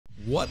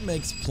What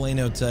makes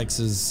Plano,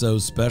 Texas so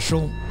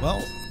special?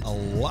 Well, a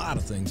lot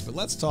of things, but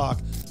let's talk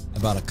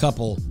about a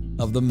couple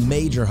of the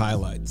major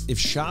highlights. If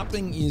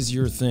shopping is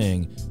your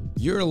thing,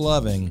 you're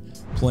loving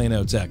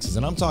Plano, Texas.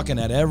 And I'm talking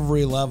at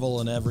every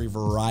level and every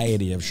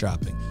variety of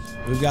shopping.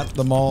 We've got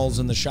the malls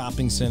and the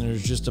shopping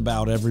centers just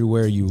about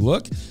everywhere you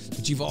look,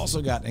 but you've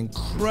also got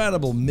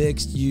incredible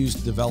mixed-use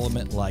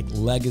development like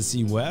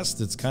Legacy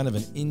West. It's kind of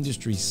an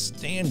industry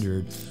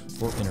standard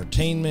for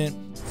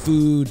entertainment,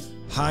 food,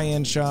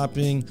 high-end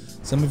shopping,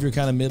 some of your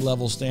kind of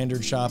mid-level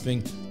standard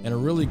shopping, and a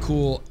really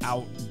cool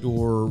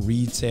outdoor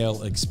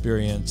retail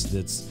experience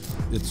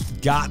that's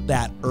got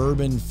that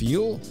urban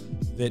feel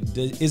that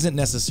isn't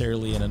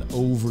necessarily in an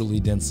overly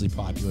densely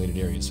populated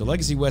area. So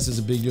Legacy West is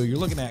a big deal. You're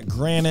looking at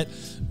Granite,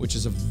 which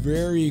is a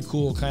very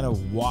cool kind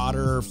of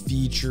water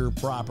feature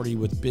property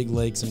with big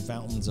lakes and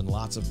fountains and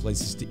lots of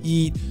places to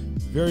eat,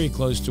 very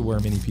close to where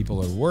many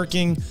people are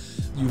working.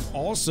 You've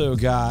also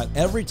got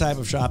every type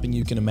of shopping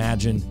you can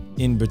imagine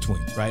in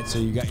between, right? So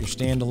you got your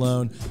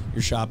standalone,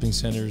 your shopping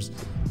centers,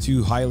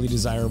 two highly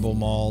desirable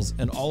malls,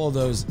 and all of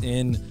those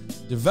in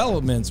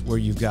developments where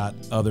you've got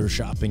other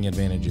shopping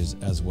advantages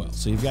as well.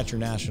 So you've got your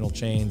national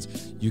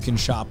chains, you can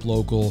shop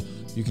local,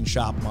 you can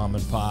shop mom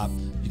and pop,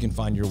 you can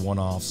find your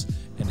one-offs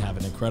and have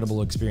an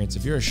incredible experience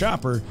if you're a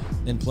shopper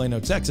in Plano,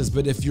 Texas.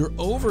 But if you're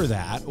over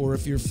that, or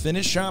if you're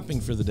finished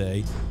shopping for the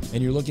day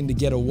and you're looking to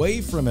get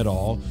away from it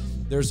all,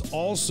 there's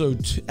also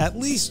at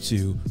least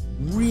two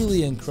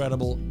really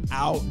incredible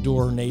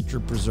outdoor nature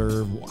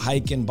preserve,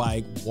 hike and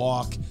bike,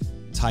 walk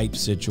type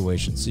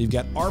situations. So you've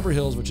got Arbor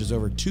Hills, which is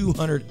over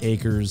 200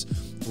 acres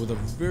with a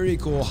very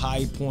cool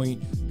high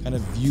point kind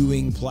of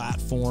viewing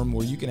platform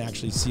where you can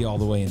actually see all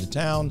the way into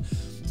town,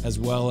 as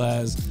well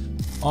as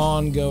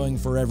ongoing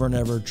forever and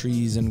ever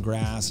trees and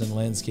grass and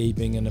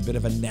landscaping and a bit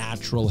of a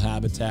natural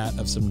habitat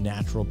of some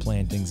natural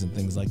plantings and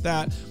things like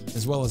that,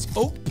 as well as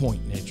Oak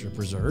Point Nature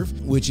Preserve,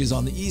 which is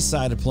on the east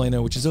side of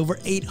Plano, which is over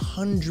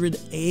 800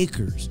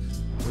 acres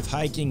with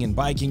hiking and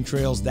biking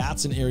trails.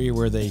 That's an area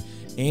where they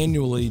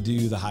annually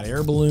do the hot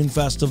air balloon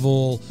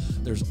festival.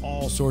 There's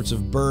all sorts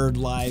of bird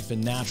life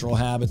and natural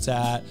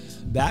habitat.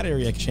 That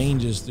area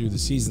changes through the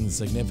season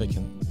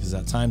significantly because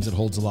at times it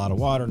holds a lot of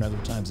water and other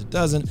times it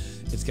doesn't.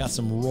 It's got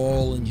some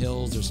rolling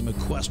hills. There's some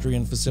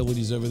equestrian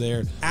facilities over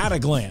there. At a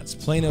glance,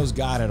 Plano's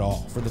got it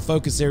all. For the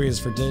focus areas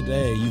for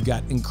today, you've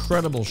got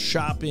incredible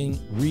shopping,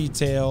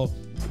 retail,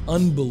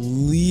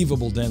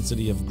 unbelievable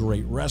density of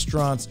great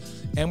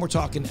restaurants, and we're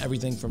talking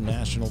everything from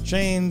national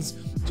chains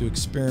to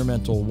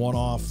experimental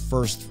one-off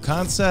first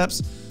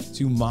concepts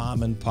to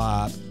mom and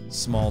pop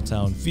small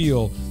town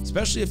feel,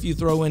 especially if you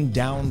throw in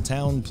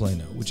downtown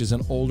Plano, which is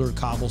an older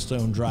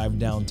cobblestone drive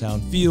downtown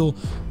feel.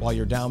 While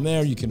you're down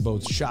there, you can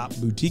both shop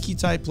boutique-y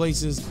type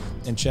places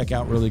and check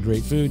out really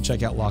great food.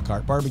 Check out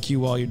Lockhart Barbecue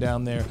while you're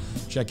down there.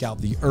 Check out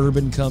the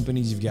urban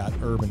companies. You've got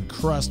Urban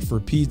Crust for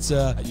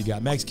pizza. You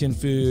got Mexican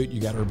food. You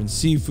got Urban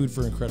Seafood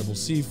for incredible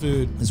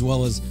seafood, as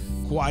well as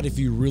quite a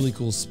few really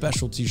cool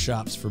specialty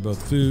shops for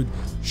both food,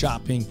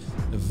 shopping,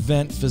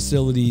 event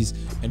facilities,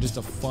 and just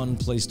a fun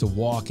place to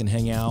walk and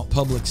hang out.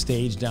 Public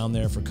stage down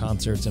there for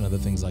concerts and other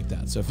things like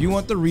that. So if you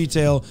want the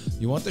retail,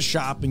 you want the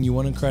shopping, you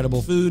want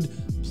incredible food,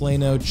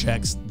 Plano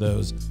checks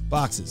those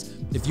boxes.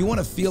 If you want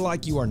to feel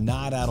like you are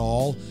not at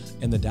all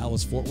in the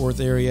Dallas-Fort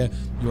Worth area,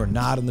 you are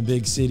not in the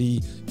big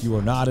city, you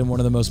are not in one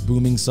of the most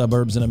booming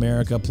suburbs in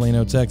America,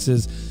 Plano,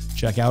 Texas,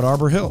 check out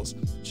Arbor Hills.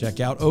 Check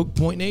out Oak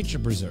Point Nature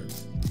Preserve.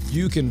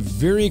 You can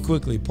very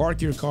quickly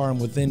park your car and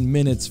within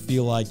minutes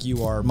feel like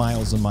you are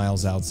miles and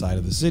miles outside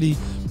of the city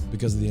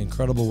because of the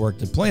incredible work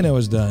that Plano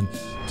has done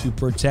to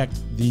protect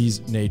these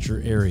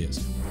nature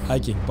areas.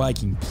 Hiking,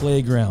 biking,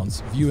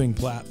 playgrounds, viewing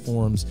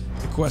platforms,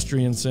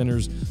 equestrian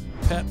centers,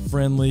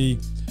 pet-friendly,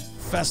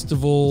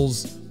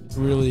 festivals,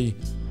 really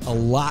a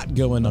lot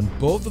going on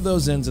both of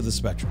those ends of the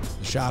spectrum.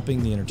 The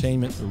shopping, the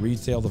entertainment, the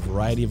retail, the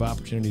variety of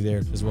opportunity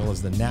there, as well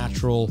as the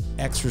natural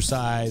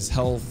exercise,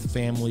 health,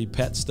 family,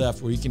 pet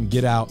stuff where you can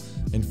get out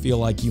and feel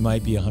like you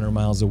might be 100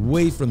 miles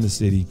away from the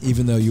city,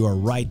 even though you are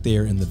right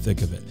there in the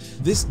thick of it.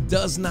 This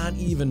does not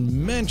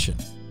even mention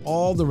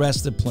all the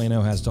rest that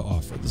Plano has to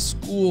offer. The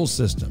school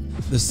system,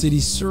 the city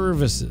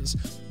services,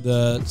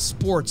 the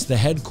sports, the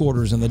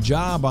headquarters and the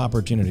job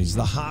opportunities,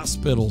 the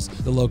hospitals,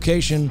 the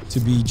location to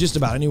be just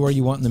about anywhere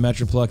you want in the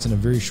Metroplex in a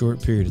very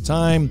short period of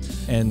time,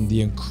 and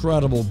the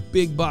incredible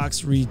big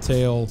box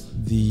retail,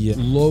 the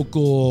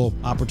local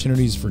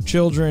opportunities for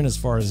children as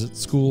far as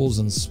schools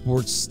and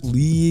sports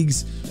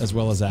leagues, as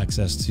well as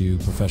access to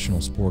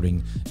professional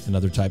sporting and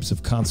other types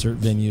of concert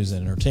venues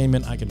and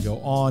entertainment. I could go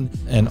on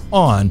and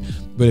on,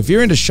 but if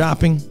you're into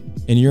shopping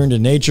and you're into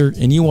nature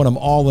and you want them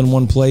all in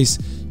one place,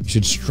 you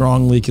should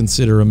strongly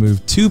consider a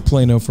move to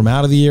Plano from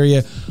out of the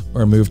area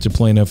or a move to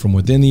Plano from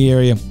within the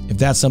area. If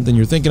that's something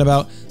you're thinking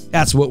about,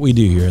 that's what we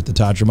do here at the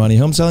Todd Tremonti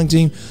Home Selling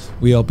Team.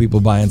 We help people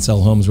buy and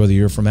sell homes, whether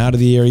you're from out of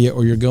the area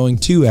or you're going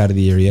to out of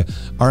the area.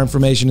 Our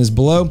information is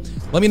below.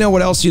 Let me know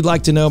what else you'd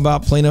like to know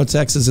about Plano,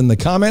 Texas in the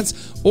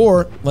comments,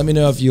 or let me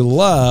know if you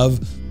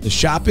love the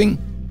shopping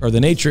or the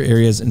nature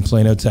areas in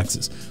Plano,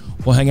 Texas.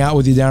 We'll hang out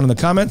with you down in the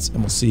comments, and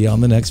we'll see you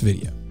on the next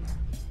video.